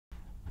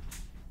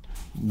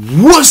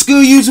What's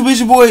good, YouTube? It's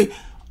your boy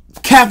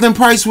Captain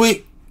Price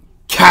with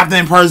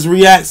Captain Price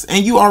Reacts,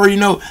 and you already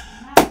know.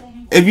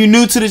 If you're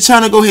new to the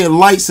channel, go ahead,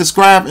 like,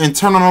 subscribe, and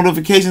turn on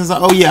notifications.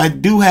 Oh yeah, I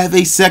do have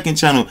a second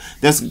channel.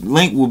 That's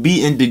link will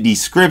be in the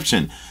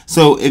description.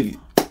 So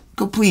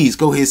please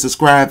go ahead,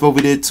 subscribe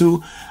over there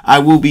too. I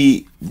will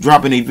be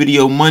dropping a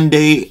video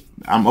Monday.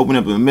 I'm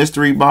opening up a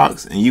mystery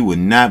box, and you would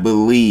not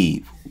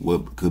believe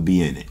what could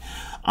be in it.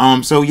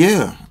 So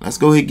yeah, let's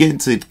go ahead and get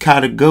into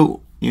Kata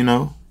Goat. You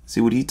know,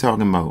 see what he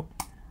talking about.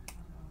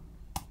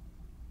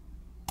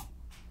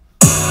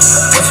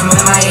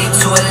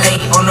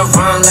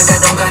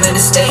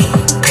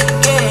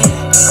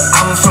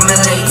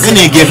 Then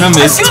they give him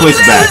his twist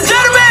back.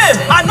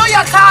 Gentlemen, I know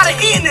y'all tired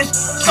of eating this,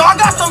 so I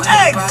got some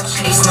eggs.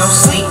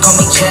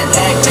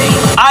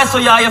 Alright, so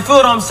y'all, you feel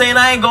what I'm saying?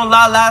 I ain't gonna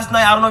lie, last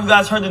night, I don't know if you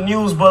guys heard the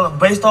news, but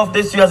based off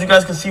this, as you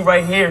guys can see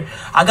right here,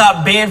 I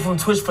got banned from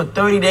Twitch for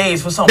 30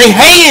 days for something. They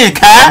hating,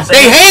 Kai.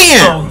 They hating.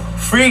 So,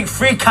 free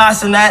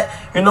Cenat.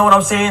 You know what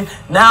I'm saying?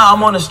 Now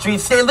I'm on the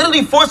streets. They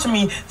literally forcing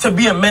me to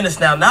be a menace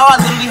now. Now I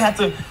literally have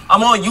to,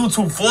 I'm on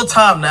YouTube full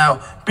time now,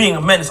 being a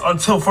menace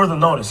until further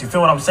notice. You feel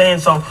what I'm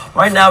saying? So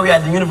right now we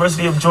at the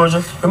University of Georgia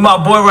with my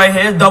boy right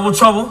here, Double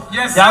Trouble.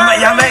 Yes, y'all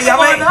may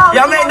know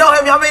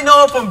him. Y'all may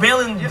know him from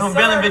bailing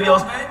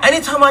videos.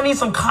 Anytime I need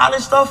some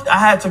college stuff, I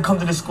had to come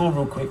to the school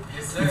real quick.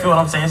 You feel what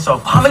I'm saying? So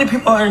how many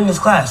people are in this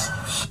class?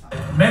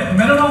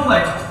 Minimum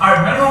like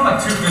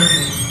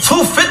 250.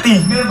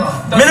 250?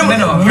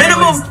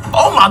 Minimum.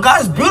 Oh my God,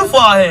 it's beautiful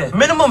out here.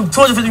 Minimum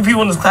 250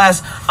 people in this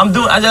class. I'm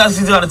doing, as you guys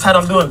see the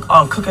title, I'm doing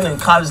cooking in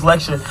college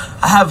lecture.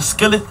 I have a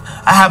skillet,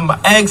 I have my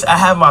eggs, I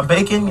have my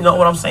bacon, you know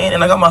what I'm saying?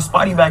 And I got my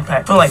spotty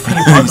backpack. Feel like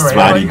Petey Parker right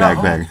now. Spotty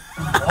backpack.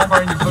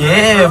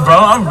 Yeah, bro,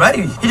 I'm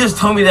ready. He just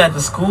told me that at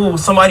the school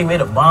somebody made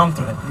a bomb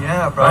threat.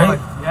 Yeah, bro. Right?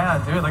 Like, yeah,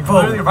 dude. Like,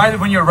 literally right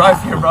when you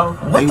arrive here, bro.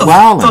 What the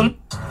fuck?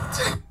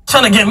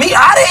 Trying to get me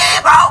out of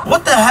here, bro?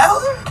 What the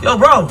hell? Yo,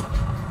 bro.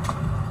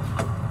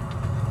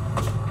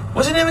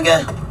 What's your name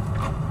again?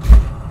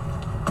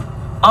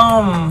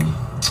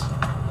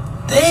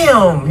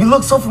 Damn, you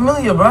look so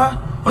familiar, bro.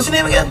 What's your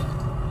name again?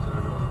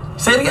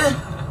 Say it again.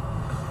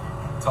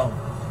 Tom,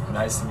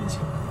 nice to meet you.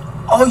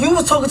 Oh, you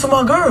was talking to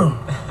my girl.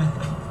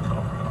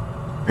 No,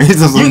 bro. He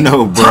doesn't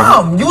know, bro.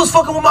 Tom, you was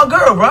fucking with my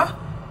girl, bro.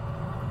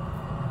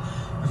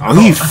 Oh,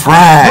 he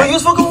fried. Bro, you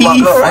was fucking with my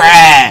girl,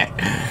 right?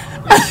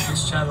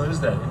 Which channel is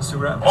that?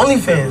 Instagram?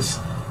 OnlyFans.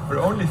 For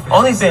OnlyFans.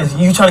 OnlyFans.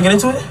 You trying to get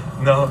into it?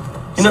 No.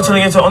 You not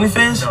trying to get into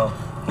OnlyFans? No.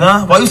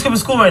 Nah? Why you skipping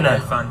school right now?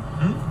 Fun.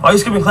 Why you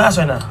skipping class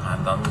right now?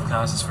 I'm done with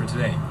classes for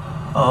today.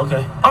 Oh,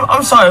 okay.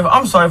 I'm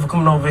sorry for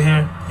coming over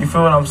here. You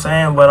feel what I'm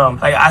saying?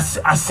 But like I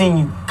seen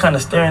you kind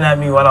of staring at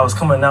me while I was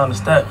coming down the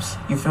steps.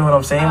 You feel what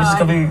I'm saying? I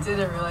didn't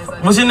realize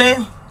that. What's your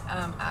name?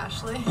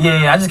 Ashley.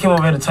 Yeah, I just came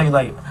over here to tell you,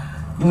 like,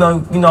 you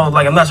know,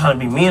 like I'm not trying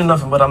to be mean or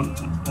nothing, but I'm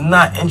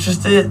not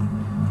interested.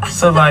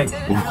 So like,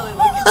 I didn't really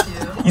look at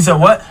you. You said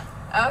what?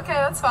 Okay,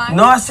 that's fine.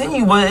 No, I seen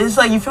you, but it's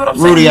like, you feel what I'm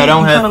saying? Rudy, I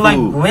don't you have kind of like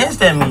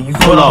glanced at me. You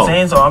feel what I'm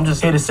saying? So I'm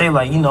just here to say,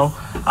 like, you know,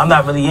 I'm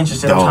not really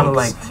interested. I'm trying to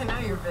like. I know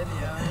your video.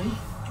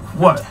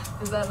 What?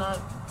 Is that not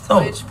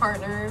Twitch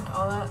partner,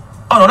 all that?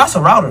 Oh no, that's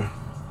a router.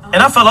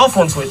 And I fell off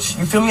on Twitch.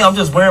 You feel me? I'm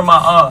just wearing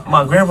my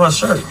my grandpa's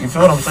shirt. You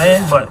feel what I'm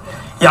saying? But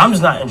yeah, I'm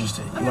just not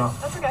interested. You know.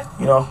 That's okay.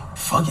 You know,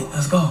 fuck it.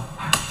 Let's go.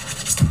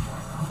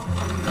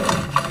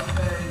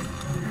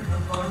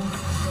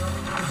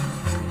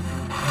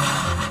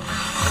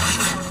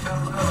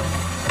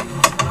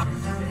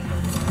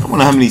 I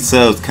wonder how many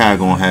subs Kai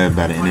gonna have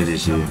by the end of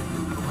this year.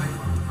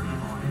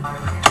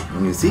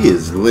 Because he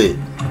is lit.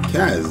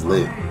 Kai is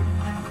lit.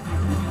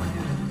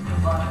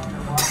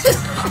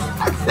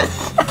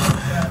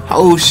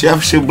 Oh,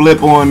 Chef should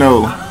blip on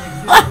though.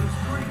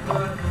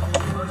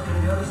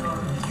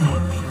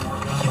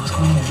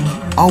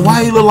 Oh,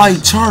 why you look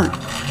like Chart?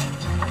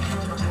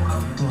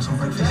 You want some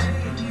breakfast?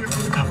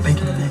 Got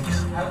bacon and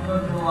eggs.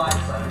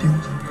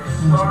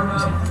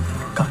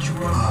 Got you.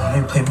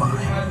 Let me play my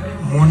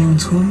morning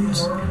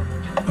tunes.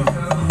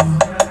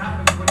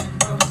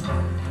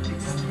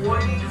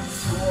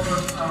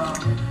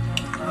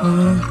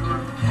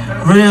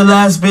 Real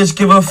ass bitch,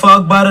 give a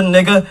fuck about a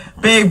nigga.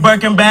 Big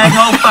Birkin bag,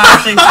 hold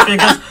 5-6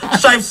 figures.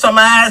 Stripes on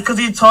my ass, cause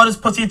he taught his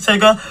pussy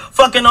tigger.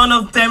 Fucking on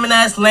a feminine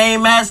ass,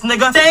 lame ass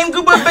nigga. Same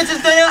group of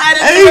bitches, they don't add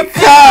it. Hey,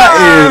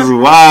 Kai is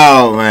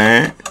wild,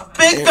 man.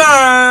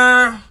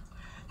 Bigger.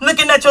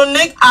 Looking at your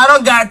nick, I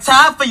don't got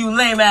time for you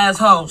lame ass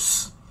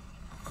hoes.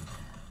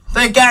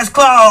 Fake ass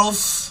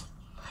clothes.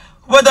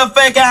 With the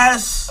fake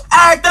ass.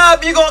 Act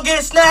up, you gon'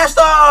 get snatched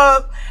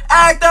up.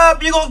 Act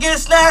up, you gon' get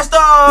snatched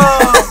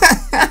up.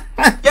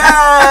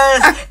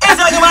 Yes. It's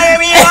like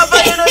Miami, I'm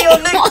fucking on your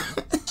nick.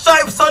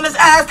 Stripes on his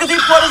ass cause he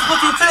taught his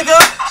pussy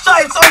tigger.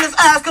 Stripes on his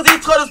ass cause he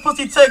taught his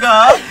pussy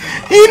tigger.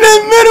 He in the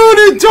middle of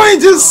the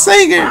joint just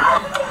singing.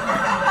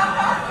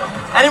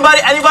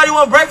 Anybody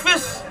want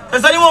breakfast?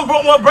 Does anyone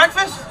want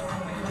breakfast?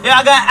 Yeah,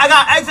 I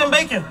got eggs and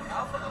bacon.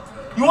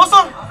 You want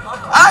some?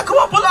 Alright,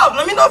 come on, pull up.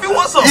 Let me know if you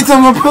want some. You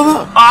talking about pull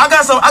up? I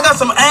got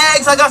some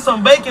eggs, I got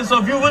some bacon, so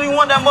if you really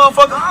want that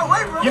motherfucker,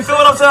 you feel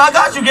what I'm saying? I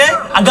got you, gang.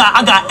 I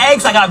got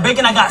eggs, I got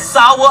bacon, I got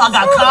sour, I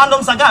got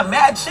condoms, I got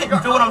mad shit. You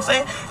feel what I'm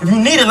saying? If you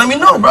need it, let me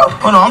know, bro.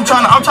 Hold on, I'm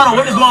trying to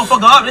whip this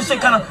motherfucker up. This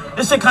shit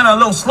kinda a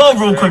little slow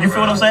real quick, you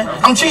feel what I'm saying?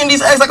 I'm treating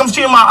these eggs like I'm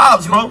treating my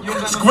ops, bro.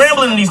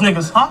 Scrambling these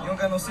niggas, huh? You don't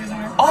got no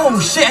seasoning? Oh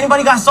shit,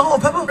 anybody got salt or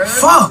pepper?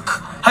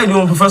 Fuck. How you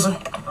doing, Professor?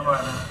 I'm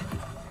alright, man.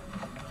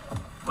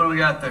 What do we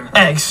got there?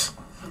 Eggs.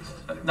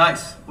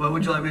 Nice. What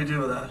would you like me to do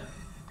with that?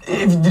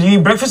 Did you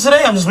eat breakfast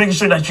today? I'm just making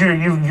sure that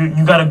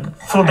you got a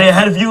full day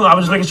ahead of you. I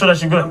was just making sure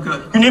that you're good. I'm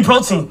good. You need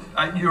protein.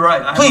 You're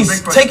right.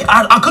 Please take.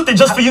 I cooked it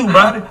just for you,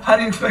 bro. How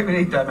do you expect me to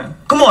eat that, man?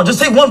 Come on,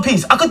 just take one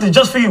piece. I cooked it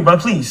just for you, bro.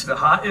 Please. Is it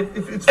hot?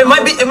 It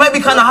might be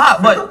kind of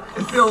hot, but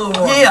it feel a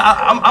little warm. yeah,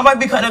 I might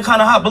be kind of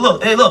hot. But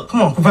look, hey, look,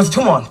 come on, Professor,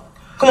 come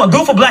on,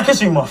 do it for Black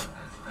History Month.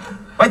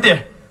 Right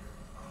there.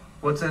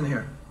 What's in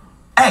here?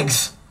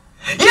 Eggs.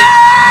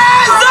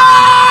 Yes, sir!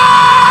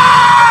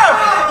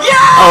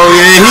 Yes! Oh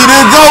yeah, he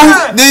the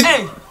GOAT.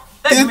 Hey,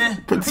 thank you, man.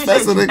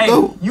 Professor the Hey,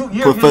 GOAT. you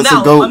Professor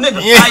now, GOAT. my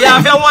nigga. Yeah.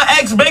 If y'all want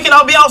eggs, bacon,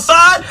 I'll be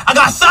outside. I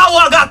got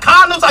sour, I got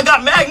condoms, I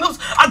got magnums,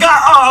 I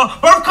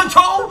got birth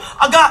control,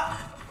 I got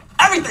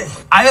everything.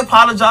 I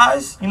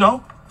apologize,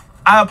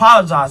 I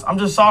apologize. I'm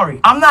just sorry.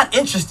 I'm not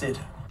interested.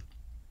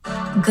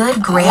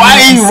 Good grades.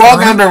 Why are you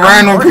walking up to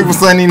random people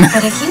saying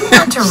But if you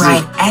want to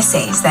write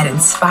essays that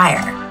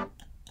inspire,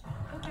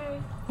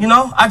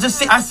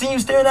 I seen you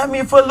staring at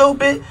me for a little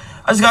bit.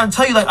 I just gotta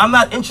tell you, like, I'm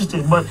not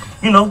interested. But,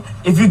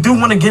 if you do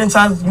want to get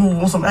inside, you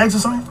want some eggs or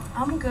something?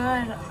 I'm good.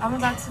 I'm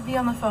about to be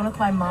on the phone with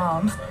my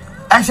mom.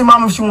 Ask your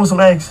mom if she wants some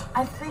eggs.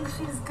 I think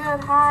she's good.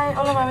 Hi.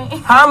 Hola, mami.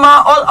 Hi,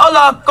 ma.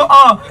 Hola.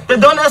 ¿De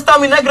dónde está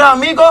mi negra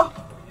amigo?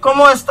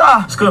 ¿Cómo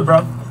está? It's good,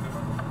 bro.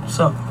 What's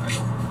up?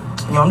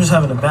 I'm just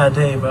having a bad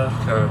day, bro.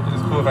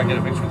 It's cool if I get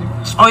a picture with you.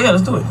 Oh, yeah,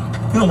 let's do it.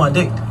 You on my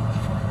dick.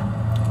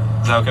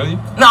 Is that okay with you?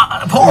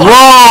 Nah, pause.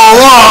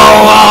 Whoa.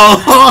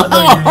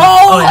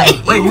 Oh,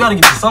 yeah. Wait, you gotta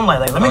get the sunlight.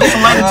 Like, let me get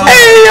some light too.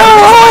 Hey, yo,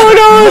 hold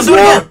on, Let's do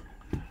it bro. again.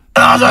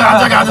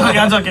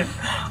 I'm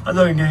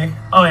joking, gang.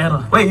 Oh, yeah,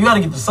 hold on. Wait, you gotta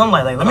get the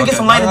sunlight. Like, let me get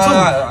some light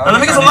too. Let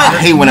me get some light. I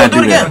hate when I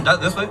do it that.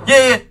 again. This way?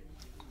 Yeah.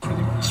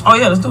 Oh,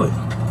 yeah, let's do it.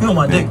 You on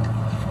my dick.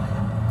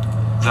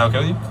 Is that okay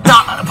with you?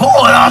 Nah,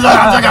 pause.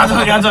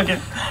 I'm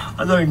joking,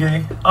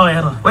 gang. Oh,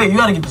 yeah, hold on. Wait, you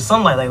gotta get the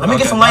sunlight. Like, let me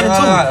get some lighter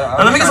too.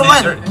 Let me get some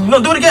lighter.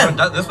 Do it again.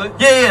 This way?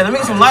 Yeah. Let me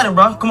get some lighter,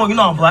 bro. Come on, you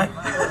know I'm black.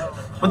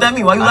 What that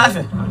mean? Why you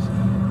laughing?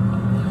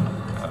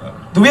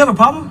 Do we have a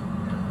problem?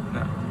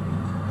 No.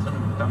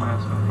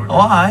 Dumbass. Oh,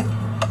 alright.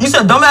 You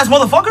said dumbass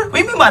motherfucker? What do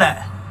you mean by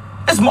that?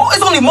 It's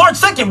only March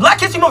 2nd. Black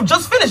History Month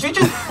just finished.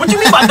 What you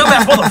mean by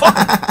dumbass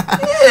motherfucker?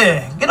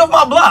 Yeah, get off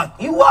my block.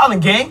 You wildin',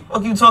 gang.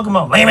 What you talking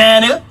about? Lame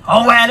ass nigga.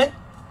 Oh, nigga.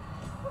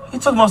 You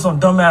talking about some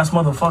dumbass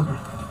motherfucker.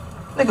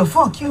 Nigga,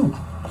 fuck you.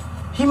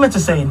 He meant to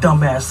say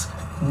dumbass.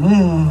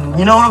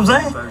 You know what I'm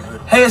saying?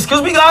 Hey,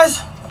 excuse me,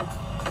 guys.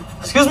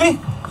 Excuse me.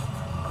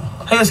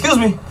 Hey, excuse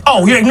me.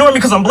 Oh, you're ignoring me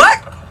because I'm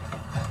black?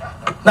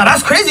 Now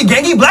that's crazy,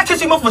 gangy. Black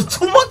History Month was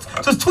 2 months,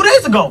 just 2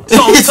 days ago.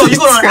 So you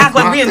gonna act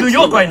like we in New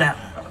York right now?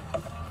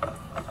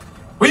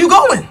 Where you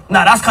going?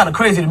 Nah, that's kind of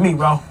crazy to me,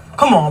 bro.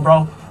 Come on,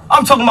 bro.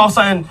 I'm talking about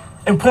something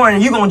important,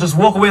 and you gonna just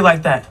walk away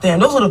like that? Damn,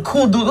 those are the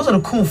cool dudes. Those are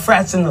the cool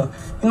frats in the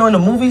in the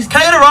movies.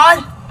 Can I get a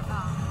ride?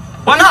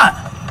 Why not?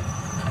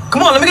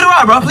 Come on, let me get a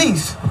ride, bro,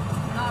 please.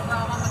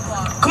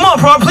 Come on,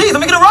 bro, please,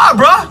 let me get a ride,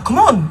 bro. Come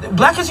on,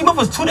 Black History Month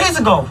was 2 days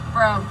ago.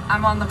 Bro,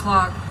 I'm on the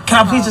clock.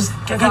 Can I please just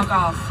Fuck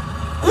off.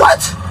 What?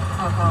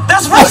 Fuck off.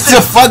 That's What racist.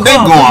 the fuck they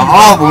going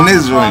off on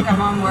this joint?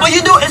 I'm on work. What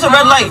you do? It's a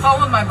red I'm on light. the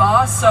phone with my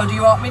boss, so do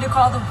you want me to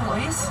call the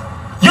police?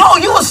 Yo,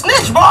 you a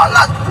snitch, bro. I'm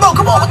not, bro,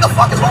 come on, what the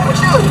fuck is wrong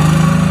with you?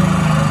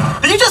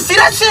 Did you just see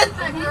that shit?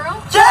 That girl?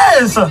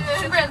 Yes.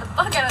 She ran the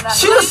fuck out of that.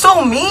 She was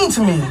so mean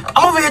to me.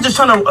 I'm over here just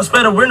trying to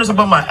spread awareness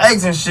about my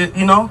eggs and shit,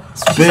 She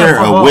said, Bare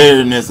fuck off.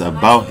 awareness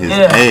about his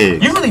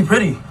eggs. You really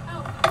pretty.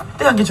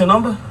 Think I can get your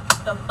number?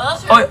 The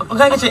fuck? Oh,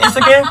 can I get your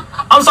Instagram?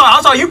 I'm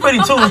sorry, you pretty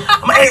too.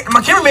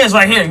 My cameraman's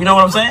right here, you know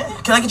what I'm saying?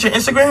 Can I get your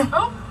Instagram?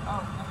 Oh.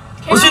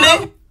 What's your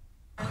name?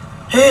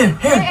 Here.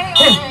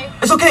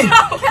 It's okay.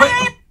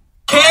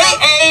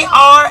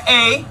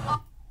 K-A-R-A.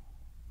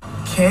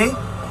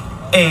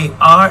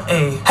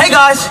 K-A-R-A. Hey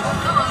guys.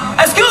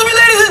 Excuse me,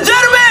 ladies and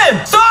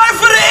gentlemen. Sorry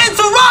for the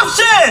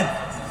interruption.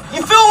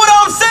 You feel what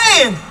I'm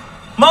saying?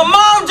 My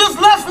mom just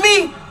left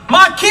me.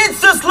 My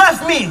kids just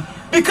left me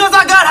because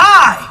I got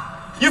high.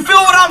 You feel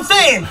what I'm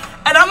saying?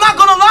 And I'm not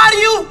gonna lie to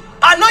you.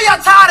 I know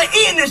y'all tired of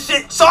eating this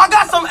shit, so I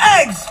got some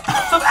eggs.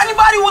 So if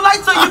anybody would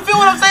like to, you feel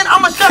what I'm saying?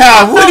 I'm a chef.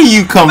 God, where do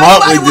you come If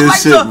up anybody with would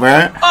this like shit, to,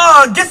 bruh?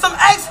 Get some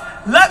eggs,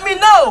 let me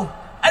know.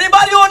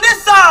 Anybody on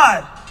this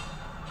side?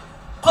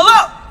 Pull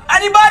up.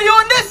 Anybody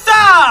on this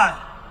side?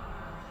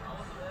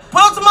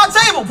 Pull up to my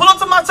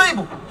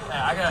table. Hey,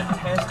 I got a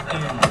test in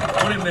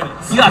 20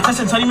 minutes. You got a test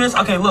in 20 minutes?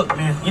 Okay, look,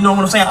 man. You know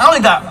what I'm saying? I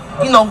only got,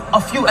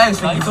 a few eggs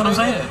for you. You feel what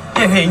I'm saying?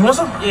 Yeah, here, you want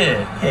some?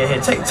 Yeah.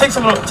 Here. Take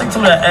some of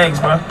that eggs,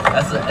 bro.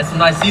 That's some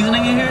nice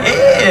seasoning in here?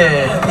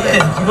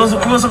 Yeah. You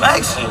want some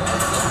eggs?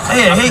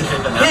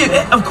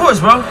 Hey, of course,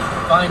 bro.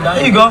 Fine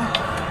dining. Here you go.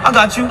 I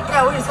got you.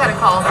 Yeah, we just had to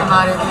call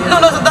somebody. No,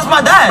 that's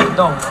my dad,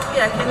 though.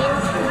 Yeah, can you?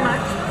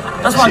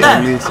 That's my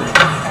dad.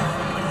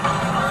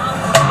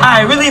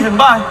 Alright, we're leaving.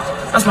 Bye.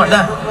 That's my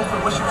dad.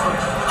 What's your Twitch?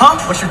 Huh?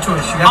 What's your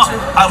Twitch? You got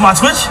it? My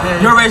Twitch?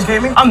 Yeah. Your Rage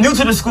Gaming? I'm new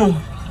to the school.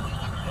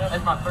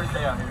 It's my first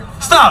day out here.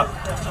 Stop.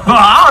 Bro,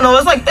 I don't know.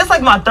 It's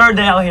like my third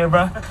day out here,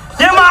 bro.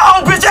 You're my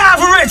own bitch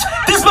average.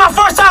 This is my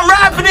first time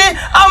rapping it.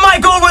 I might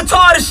go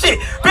retarded shit.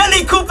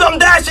 Bentley Coupe, I'm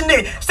dashing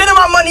it. Sending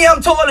my money,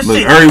 I'm taller Look,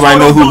 shit. everybody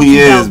know who he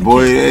is,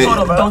 boy.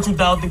 Hold up, don't you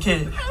doubt the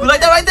kid. You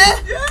like that right there?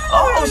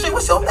 Oh shit,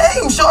 what's your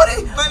name,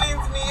 shorty? My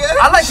name's Nia.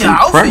 I like your She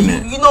outfit.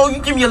 pregnant. You know,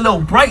 you give me a little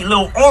bright,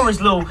 little orange,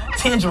 little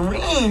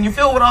tangerine. You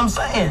feel what I'm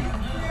saying?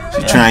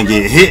 She trying to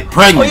get hit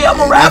pregnant. Oh yeah,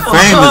 I'm a That rapper.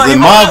 famous You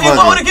and go with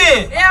motherfucker. the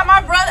kid. Yeah, my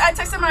brother. I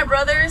texted my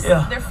brothers.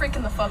 Yeah. They're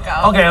freaking the fuck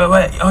out. Okay,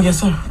 wait. Oh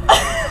yes, sir.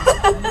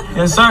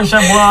 Yes, sir.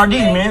 Chef Boy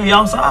RD, man. We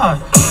outside.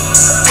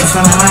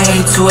 From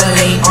LA to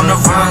LA on the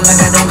run like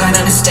I don't got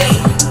nothing to stay.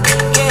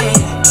 Yeah,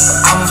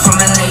 I'm from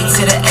LA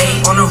to the A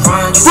on the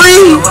run.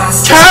 Free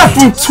Cap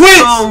from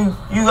Twitch. So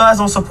you guys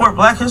don't support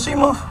Black History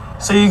Month?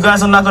 So you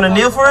guys are not gonna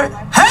kneel for it?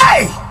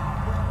 Hey!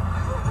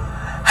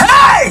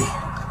 Hey!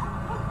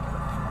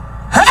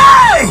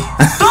 Hey!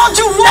 Don't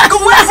you walk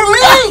away from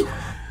me!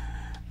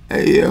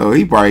 Hey yo,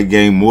 he probably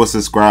gained more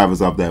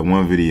subscribers off that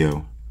one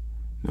video.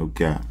 No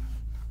cap.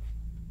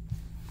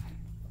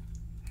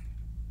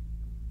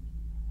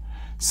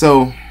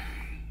 So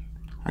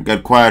I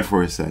got quiet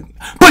for a second.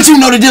 But you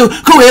know the deal.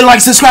 Go ahead,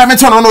 like, subscribe, and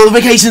turn on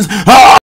notifications.